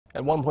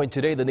At one point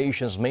today, the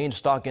nation's main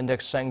stock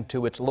index sank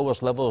to its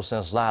lowest level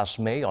since last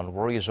May on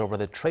worries over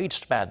the trade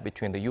spat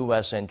between the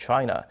U.S. and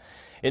China.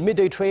 In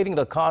midday trading,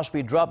 the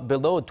KOSPI dropped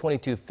below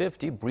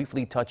 2250,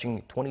 briefly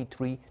touching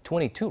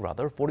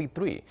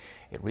 22.43.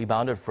 It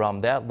rebounded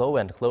from that low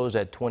and closed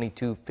at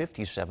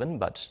 2257,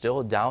 but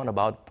still down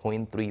about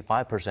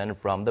 0.35%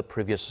 from the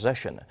previous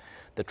session.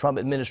 The Trump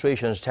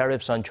administration's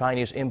tariffs on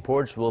Chinese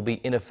imports will be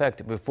in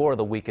effect before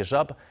the week is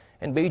up,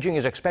 and Beijing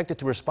is expected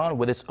to respond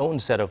with its own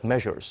set of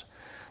measures.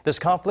 This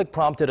conflict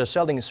prompted a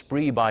selling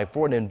spree by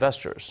foreign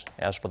investors.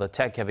 As for the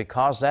tech-heavy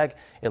KOSDAQ,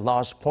 it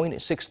lost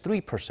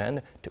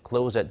 0.63% to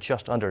close at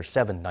just under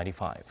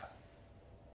 795.